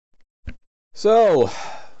So,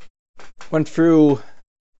 went through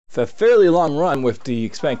a fairly long run with the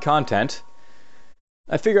expanded content.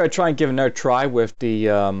 I figure I'd try and give another try with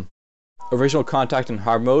the original contact in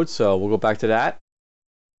hard mode, so we'll go back to that.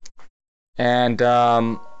 And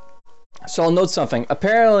so I'll note something.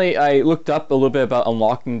 Apparently, I looked up a little bit about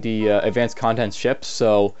unlocking the advanced content ships,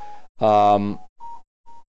 so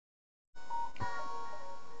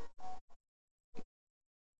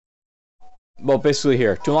well, basically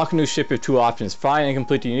here, to unlock a new ship you have two options: find and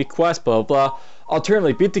complete the unique quest, blah blah blah.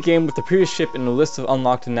 Alternatively, beat the game with the previous ship in the list of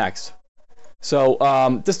unlocked next. So,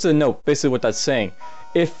 just to note, basically what that's saying.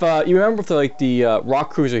 If you remember with the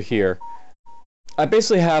rock cruiser here, I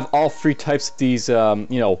basically have all three types of these,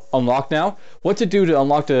 unlocked now. What to do to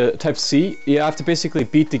unlock the Type C? You have to basically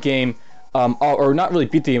beat the game, or not really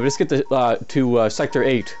beat the game, but just get to Sector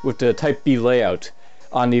 8 with the Type B layout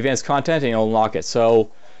on the advanced content, and you'll unlock it.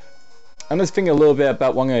 So, I'm just thinking a little bit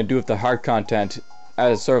about what I'm going to do with the hard content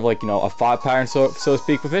as sort of like, a thought pattern, so to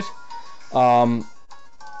speak, with it.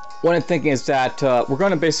 What I'm thinking is that we're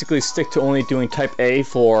going to basically stick to only doing Type A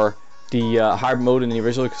for the hard mode and the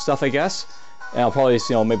original stuff, I guess. And I'll probably just,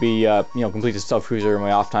 maybe, complete the Stealth Cruiser in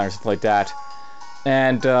my off time or something like that.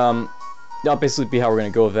 And that'll basically be how we're going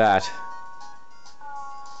to go with that.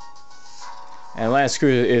 And Lance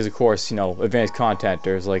Cruiser is, of course, advanced content.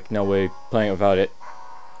 There's, no way playing it without it.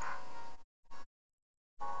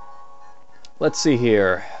 Let's see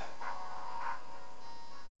here.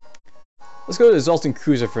 Let's go to the Zoltan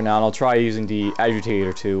Cruiser for now, and I'll try using the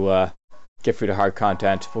agitator to get through the hard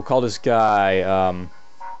content. We'll call this guy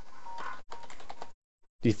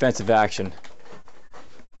defensive action.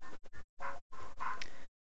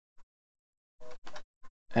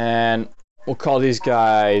 And we'll call these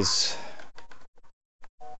guys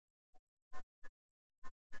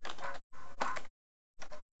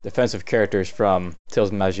defensive characters from Tales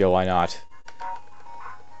of Maggio, why not?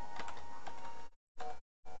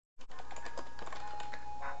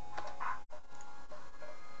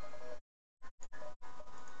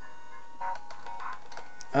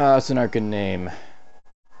 It's another good name.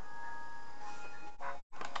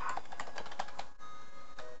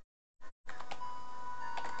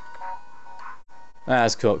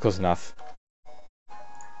 That's cool, close enough.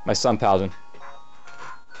 My son Paladin.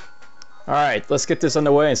 Alright, let's get this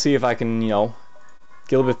underway and see if I can, get a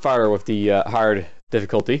little bit farther with the hard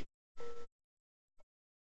difficulty.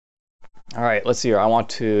 Alright, let's see here. I want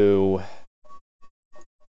to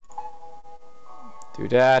do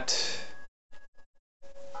that.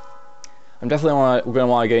 I'm definitely we're going to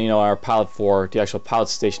want to get, our pilot for the actual pilot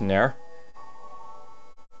station there.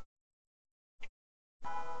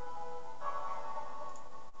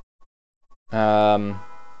 Okay,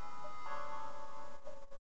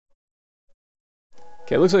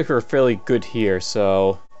 it looks like we're fairly good here,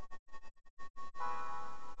 so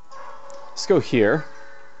let's go here.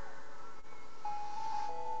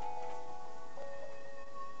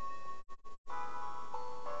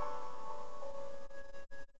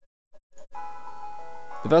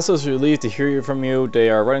 The vessel is relieved to hear from you. They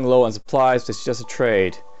are running low on supplies. It's just a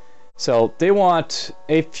trade. So they want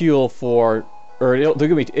 8 fuel for, or they'll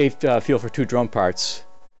give me 8 fuel for 2 drone parts.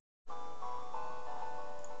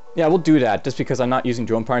 Yeah, we'll do that just because I'm not using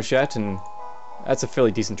drone parts yet, and that's a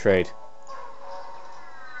fairly decent trade.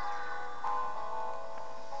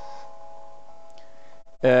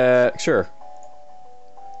 Sure.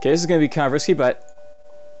 Okay, this is going to be kind of risky, but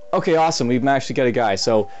okay, awesome. We've managed to get a guy.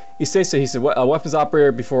 So he states that he's a weapons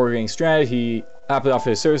operator before getting stranded. He happily offered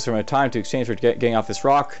his service from a time to exchange for getting off this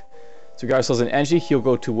rock. So regardless as an NG, he'll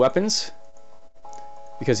go to weapons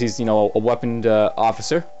because he's, a weaponed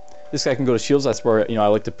officer. This guy can go to shields. That's where, I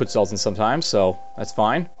like to put Zoltan sometimes, so that's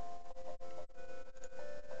fine.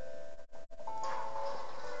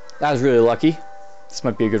 That was really lucky. This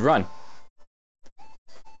might be a good run.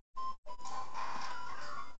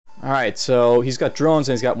 Alright, so he's got drones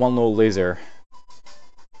and he's got 1 little laser.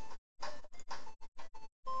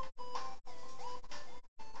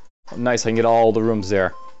 Oh, nice, I can get all the rooms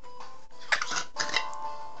there.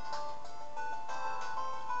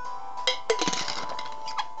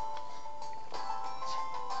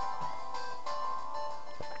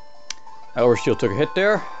 Our shield took a hit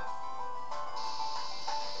there.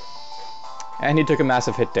 And he took a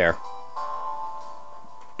massive hit there.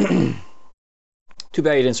 Too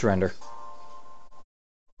bad he didn't surrender.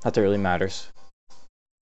 Not that it really matters.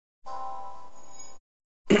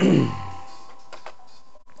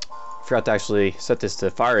 Forgot to actually set this to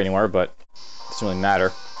fire anywhere, but it doesn't really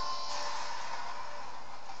matter.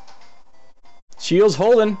 Shield's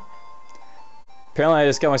holding! Apparently I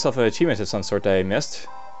just got myself an achievement of some sort that I missed.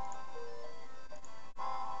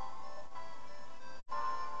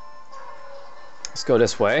 Let's go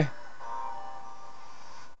this way.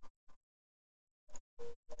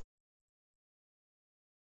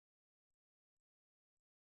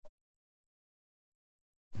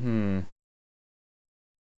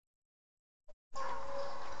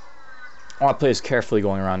 I want to play this carefully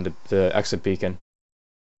going around the exit beacon.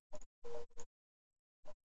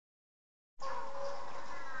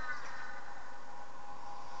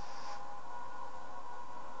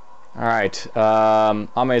 Alright, on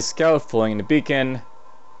my scout, flying the beacon.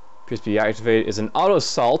 Appears to be activated is an auto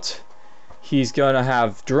assault. He's gonna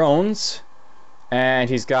have drones, and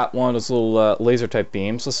he's got one of those little laser type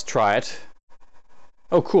beams. Let's try it.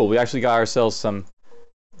 Oh, cool! We actually got ourselves some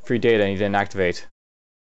free data, and he didn't activate.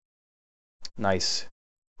 Nice.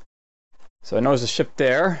 So I know there's a ship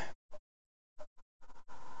there.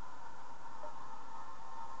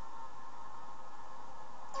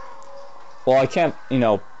 Well, I can't, you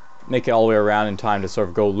know, make it all the way around in time to sort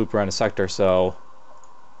of go loop around the sector, so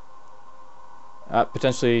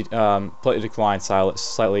potentially play decline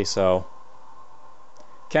slightly, so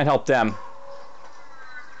can't help them.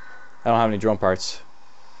 I don't have any drone parts.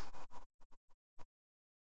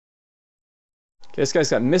 Okay, this guy's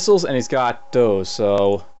got missiles and he's got those,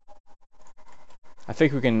 so I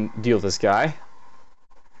think we can deal with this guy.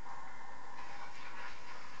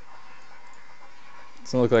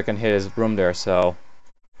 Doesn't look like I can hit his room there, so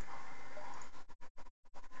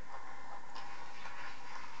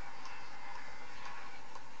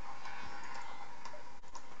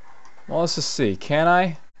well, let's just see. Can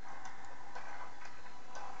I?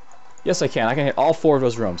 Yes, I can. I can hit all 4 of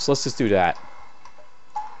those rooms. So let's just do that.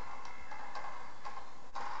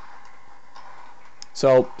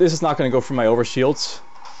 So this is not going to go through my overshields.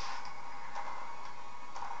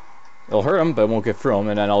 It'll hurt him, but it won't get through him,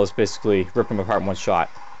 and then I'll just basically rip him apart in one shot.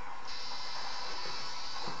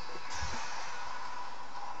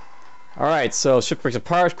 Alright, so ship breaks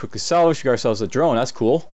apart, quickly salvage, we got ourselves a drone, that's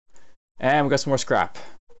cool. And we got some more scrap.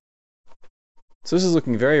 So this is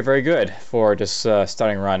looking very, very good for this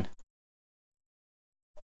starting run.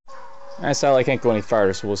 And sadly I can't go any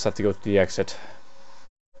farther, so we'll just have to go to the exit.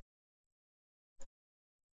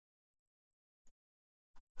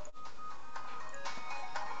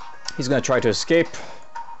 He's going to try to escape.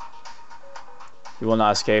 He will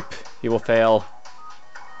not escape. He will fail.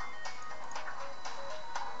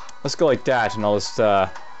 Let's go like that, and I'll just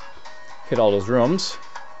hit all those rooms.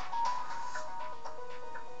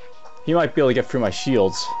 He might be able to get through my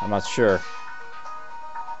shields. I'm not sure.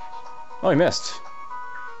 Oh, he missed.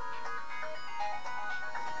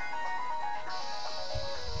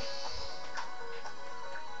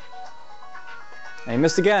 And he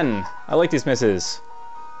missed again. I like these misses.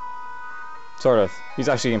 Sort of. He's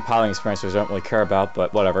actually in piloting experience, which I don't really care about,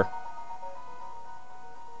 but whatever.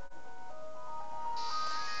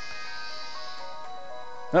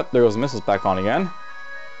 Oh, there goes the missiles back on again.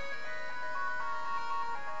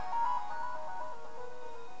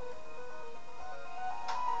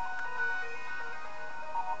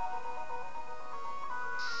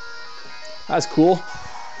 That's cool.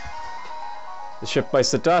 The ship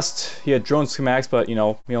bites the dust. He had drone schematics, but, you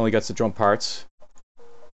know, he only gets the drone parts.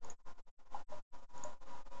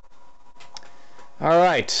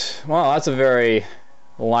 Alright, well, that's a very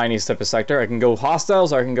liney type of sector. I can go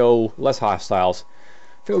hostiles or I can go less hostiles.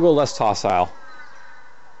 I think we'll go less hostile.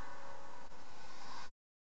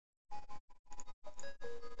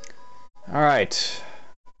 Alright.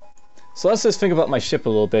 So let's just think about my ship a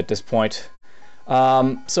little bit at this point.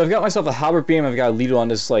 So I've got myself a halberd beam, I've got a leader on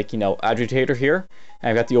this, like, you know, agitator here. And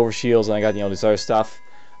I've got the overshields and I got, you know, this other stuff.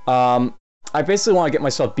 I basically want to get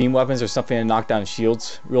myself beam weapons or something to knock down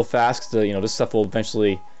shields real fast, because, you know, this stuff will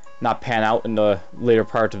eventually not pan out in the later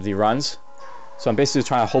part of the runs. So I'm basically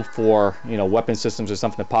trying to hope for, you know, weapon systems or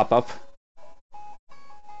something to pop up.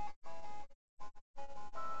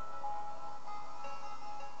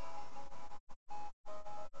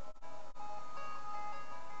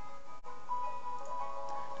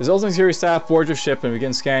 The Zoltan Cruiser staff boards your ship and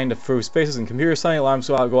begin scanning through spaces and computer suddenly alarms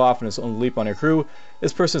go off and its own leap on your crew.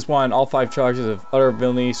 This person is wanted all 5 charges of utter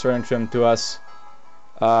villainy, surrender them to us.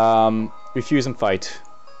 Refuse and fight.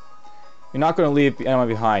 You're not going to leave the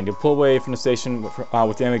enemy behind. You'll pull away from the station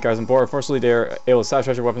with the enemy guards on board. Unfortunately, they're able to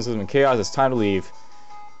sabotage your weapon system in chaos. It's time to leave.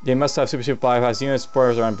 They must have super bypass units.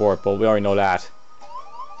 Boarders are on board, but we already know that.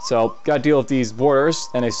 So, gotta deal with these boarders,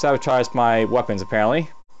 and they sabotaged my weapons apparently.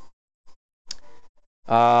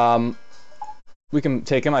 We can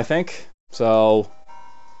take him, I think. So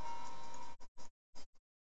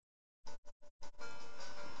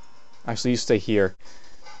actually, you stay here.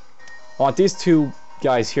 I want these 2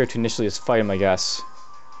 guys here to initially just fight him, I guess.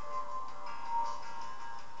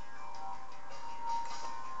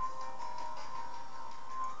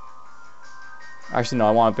 Actually, no,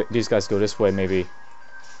 I want these guys to go this way, maybe.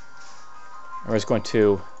 I'm just going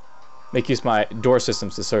to make use of my door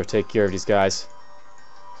systems to sort of take care of these guys.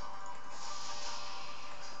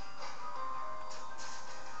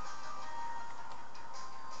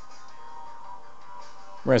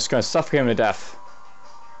 We're just going to suffocate him to death.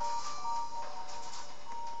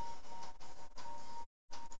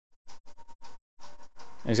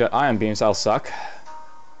 And he's got ion beams, that'll suck.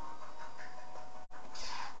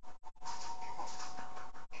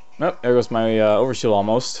 Nope, there goes my overshield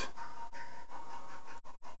almost.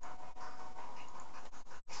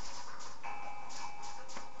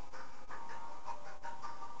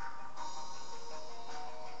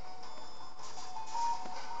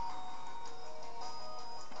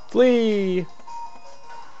 Flee!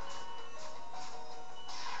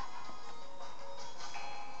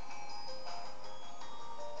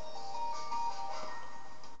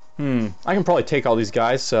 I can probably take all these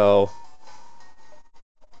guys, so...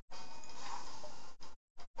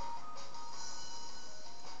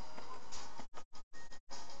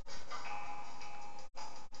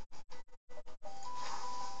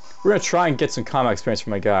 we're gonna try and get some combat experience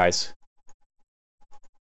for my guys.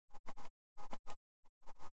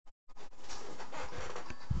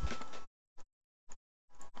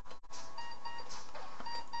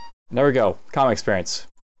 There we go, combat experience.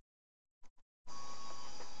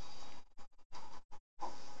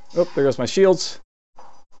 Oh, there goes my shields.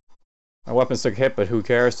 My weapons took a hit, but who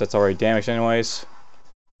cares? That's already damaged anyways.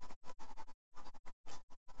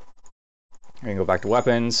 We can go back to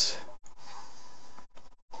weapons.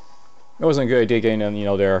 It wasn't a good idea getting them, you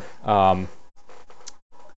know, their,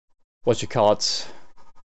 what you call it.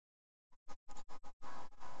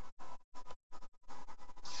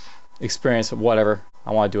 Experience, whatever.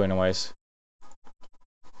 I want to do anyways.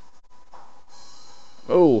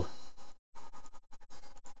 Oh.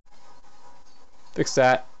 Fix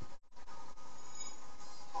that.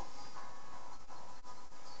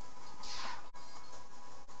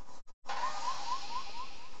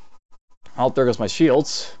 Oh, there goes my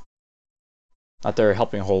shields. Not they're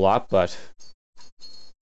helping a whole lot, but...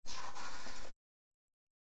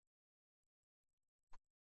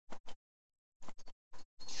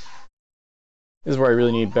 this is where I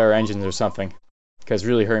really need better engines or something. Because it's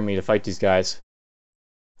really hurting me to fight these guys.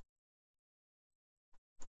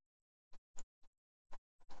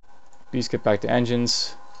 Please get back to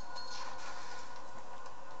engines.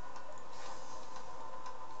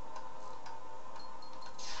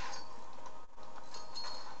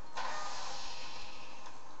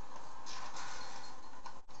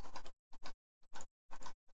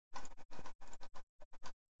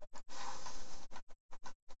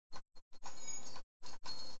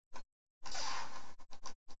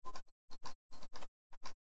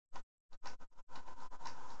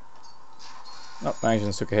 Oh, my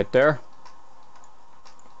engines took a hit there.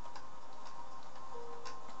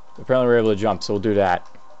 Apparently we're able to jump, so we'll do that.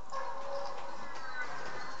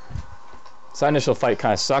 So that initial fight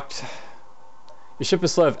kind of sucked. Your ship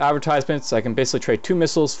is full of advertisements. I can basically trade 2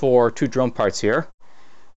 missiles for 2 drone parts here.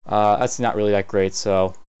 That's not really that great,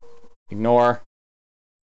 so ignore.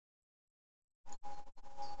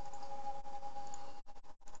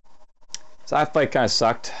 So that fight kind of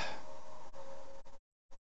sucked.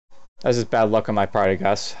 That's just bad luck on my part, I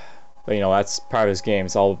guess. But you know, that's part of this game.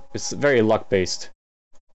 It's very luck based.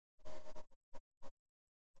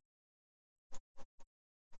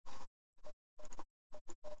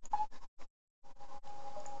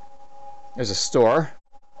 There's a store.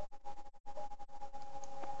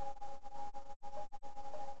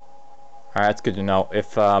 Alright, that's good to know.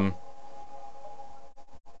 If we have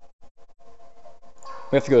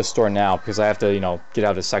to go to the store now because I have to, you know, get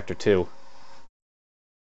out of sector 2.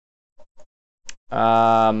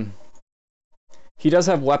 He does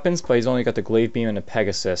have weapons, but he's only got the glaive beam and the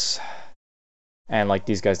Pegasus. And like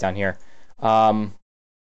these guys down here. I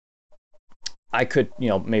could, you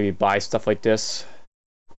know, maybe buy stuff like this.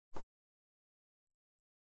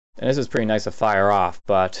 And this is pretty nice to fire off,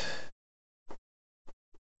 but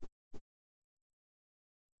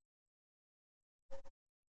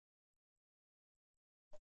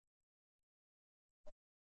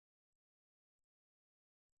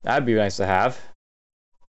that'd be nice to have.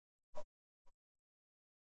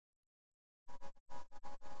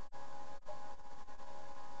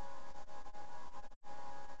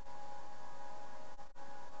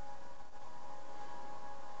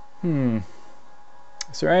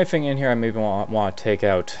 Is there anything in here I maybe want to take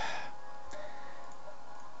out?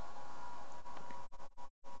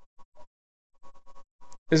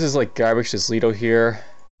 This is like garbage, this Lido here.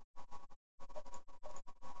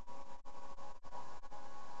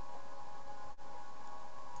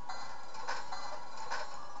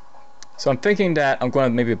 So I'm thinking that I'm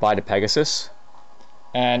going to maybe buy the Pegasus.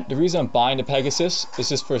 And the reason I'm buying the Pegasus is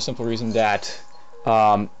just for a simple reason that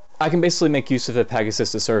I can basically make use of the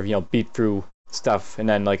Pegasus to sort of, you know, beat through stuff, and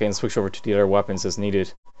then like I can switch over to the other weapons as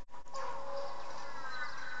needed.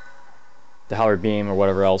 The Howler Beam or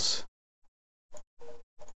whatever else.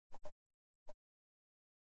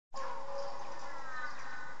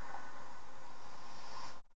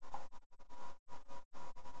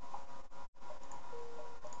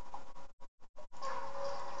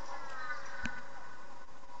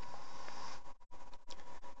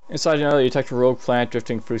 Inside another, you detect a rogue plant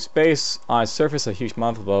drifting through space. On its surface, a huge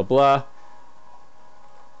monster, blah blah.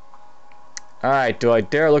 Alright, do I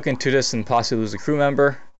dare look into this and possibly lose a crew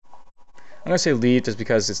member? I'm gonna say leave just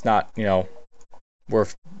because it's not, you know,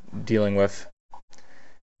 worth dealing with.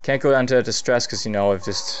 Can't go down to distress because, you know, I've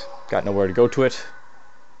just got nowhere to go to it.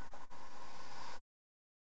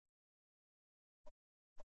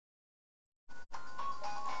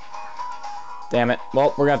 Damn it.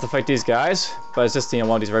 Well, we're gonna have to fight these guys, but it's just, you know,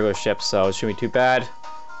 one of these regular ships, so it shouldn't be too bad.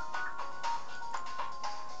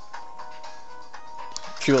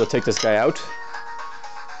 Should be able to take this guy out.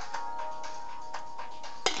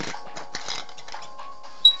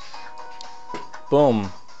 Boom.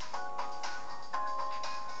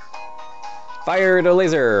 Fire the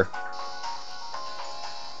laser.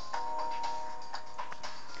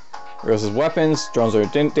 There goes his weapons. Drones are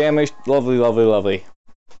damaged. Lovely, lovely, lovely.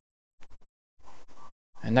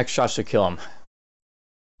 And next shot should kill him.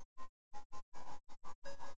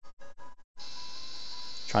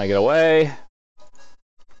 Trying to get away.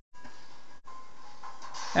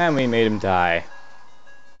 And we made him die.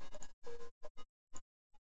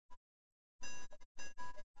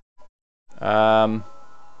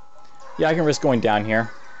 Yeah, I can risk going down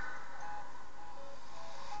here.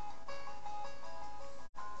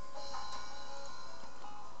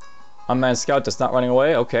 Unmanned scout that's not running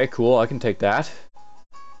away. Okay, cool. I can take that.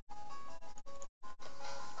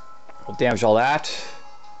 We'll damage all that.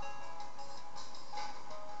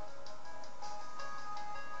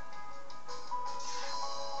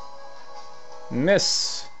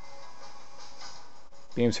 Miss.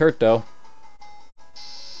 Beams hurt though.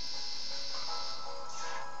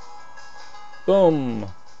 Boom.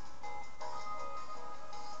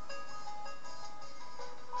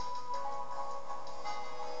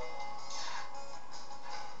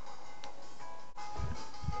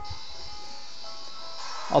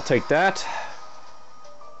 I'll take that.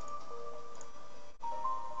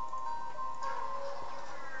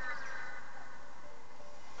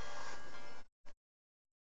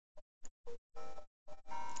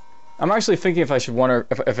 I'm actually thinking if I should wonder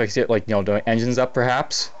if I get, like, you know, the engines up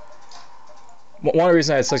perhaps. One of the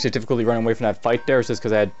reasons I had such a difficulty running away from that fight there is just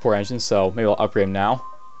because I had poor engines, so maybe I'll upgrade them now,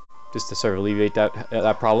 just to sort of alleviate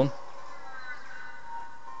that problem.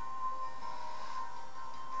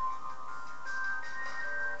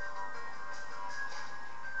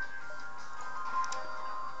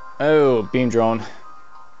 Oh, beam drone.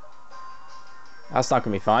 That's not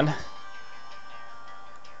gonna be fun.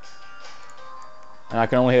 And I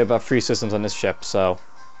can only hit about 3 systems on this ship, so...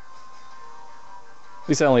 At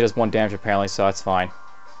least it only does 1 damage apparently, so that's fine.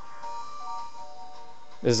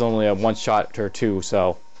 This is only a 1 shot or 2,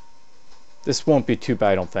 so... This won't be too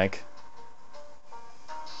bad, I don't think.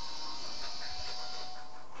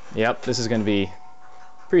 Yep, this is gonna be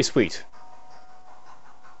pretty sweet.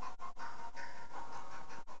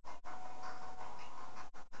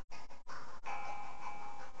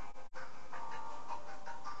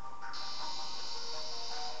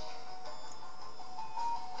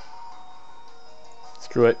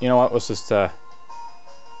 Screw it. You know what? Let's just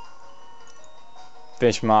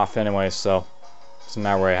finish him off anyway, so doesn't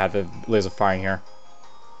matter where I have the laser firing here.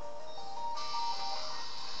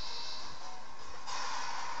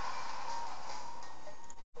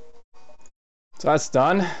 So that's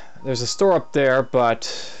done. There's a store up there,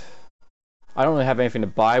 but I don't really have anything to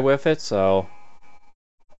buy with it, so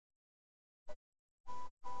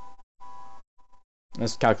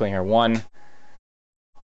let's calculate here. 1,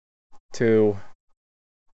 2.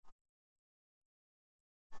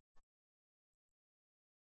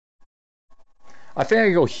 I think I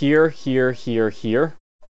can go here, here, here, here,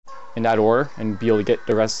 in that order, and be able to get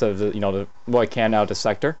the rest of the, you know, what I can out of the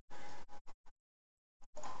sector.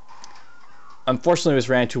 Unfortunately, we just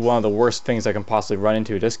ran into one of the worst things I can possibly run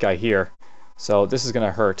into, this guy here. So this is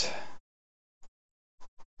gonna hurt.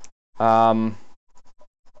 In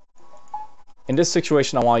this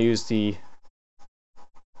situation, I want to use the...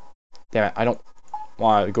 Damn it, I don't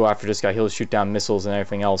want to go after this guy. He'll shoot down missiles and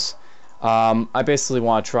everything else. I basically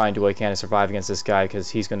want to try and do what I can to survive against this guy because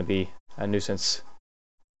he's going to be a nuisance.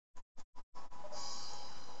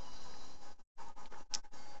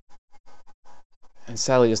 And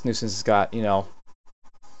sadly, this nuisance has got, you know,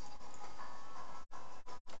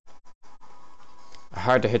 a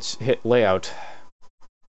hard to hit layout.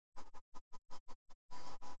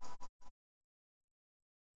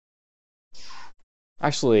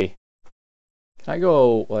 Actually, can I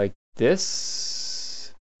go like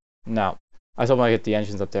this? No. I was hoping I get the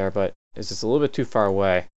engines up there, but it's just a little bit too far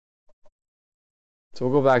away. So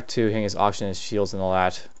we'll go back to hitting his oxygen, his shields, and all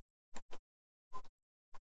that.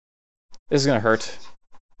 This is gonna hurt.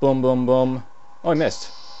 Boom, boom, boom. Oh, I missed.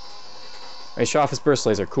 He shot off his burst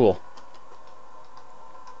laser. Cool.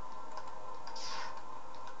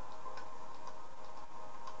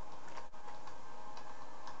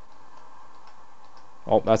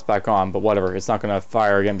 Oh, that's back on, but whatever. It's not gonna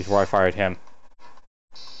fire again before I fire at him.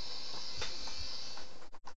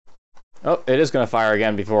 Oh, it is gonna fire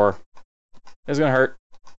again before. It's gonna hurt.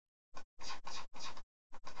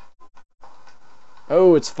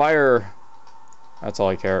 Oh, it's fire. That's all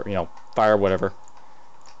I care. You know, fire, whatever.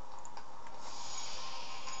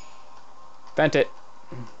 Vent it.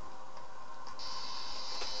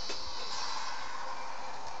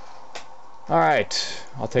 Alright,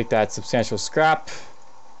 I'll take that substantial scrap.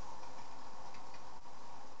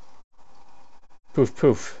 Poof,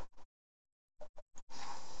 poof.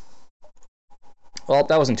 Well,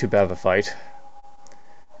 that wasn't too bad of a fight.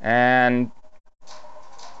 And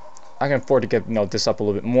I can afford to get, you know, this up a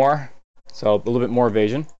little bit more. So, a little bit more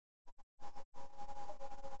evasion.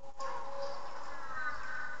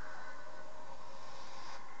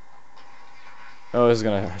 Oh, this is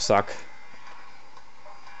gonna suck.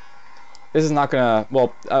 This is not gonna...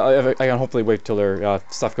 Well, I can hopefully wait till their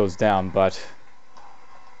stuff goes down, but...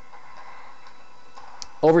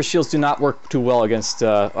 Overshields do not work too well against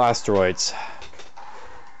asteroids.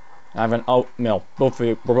 I have an... Oh, no. We're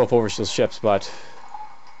both overshield ships, but...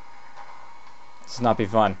 This will not be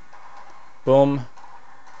fun. Boom.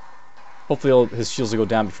 Hopefully his shields will go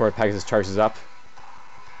down before Pegasus charges up.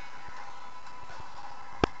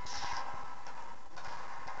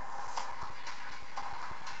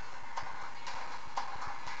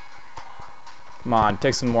 Come on,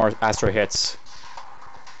 take some more asteroid hits.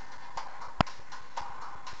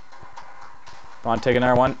 Come on, take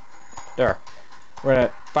another one. There. We're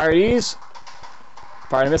gonna fire these.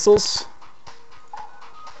 Fire the missiles.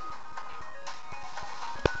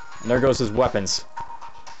 And there goes his weapons.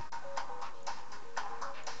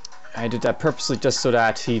 I did that purposely just so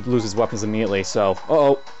that he'd lose his weapons immediately, so...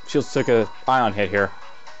 Uh-oh, Shields took a ion hit here.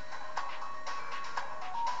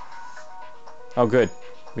 Oh, good.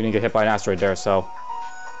 We didn't get hit by an asteroid there, so...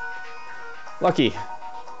 Lucky.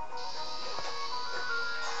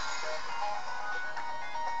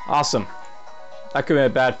 Awesome. That could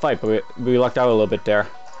have been a bad fight, but we lucked out a little bit there.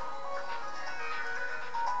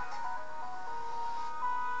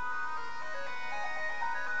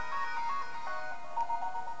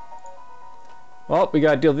 Well, we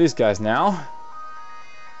gotta deal with these guys now.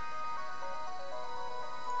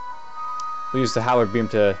 We'll use the Howard beam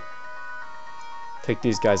to take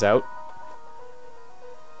these guys out.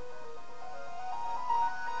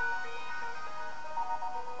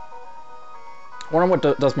 I wonder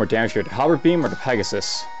what does more damage here, the Howard beam or the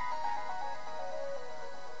Pegasus?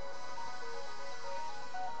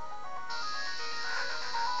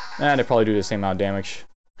 Eh, they probably do the same amount of damage.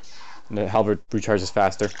 And the Halberd recharges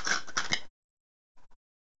faster.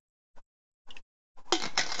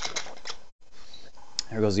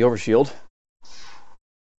 There goes the overshield.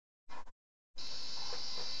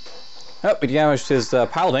 Oh, we damaged his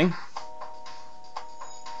piloting.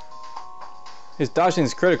 His dodging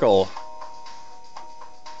is critical.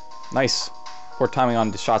 Nice. Poor timing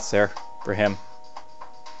on the shots there for him.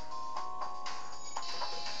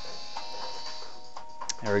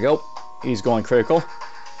 There we go. He's going critical.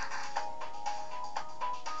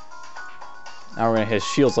 Now we're going to hit his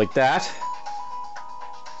shields like that.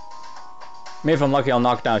 Maybe if I'm lucky, I'll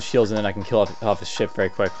knock down his shields and then I can kill off his ship very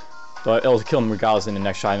quick. So it'll kill him regardless in the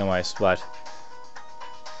next shot anyways, but...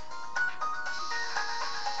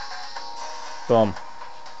 Boom.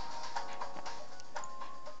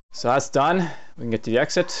 So that's done. We can get to the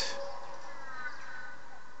exit.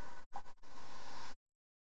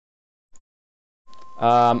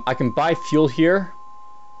 I can buy fuel here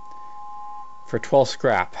for 12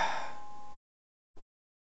 scrap.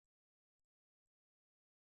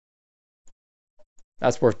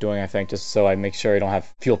 That's worth doing, I think, just so I make sure I don't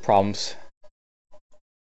have fuel problems.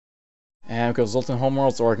 And I can go to Zoltan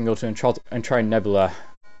Homeworlds, or I can go to and try Nebula.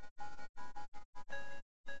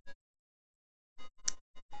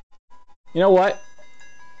 You know what?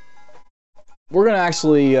 We're gonna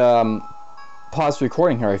actually pause the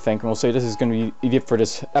recording here, I think, and we'll say this is going to be it for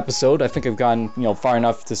this episode. I think I've gone, far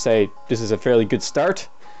enough to say this is a fairly good start.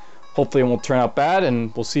 Hopefully it won't turn out bad,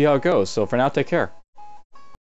 and we'll see how it goes. So for now, take care.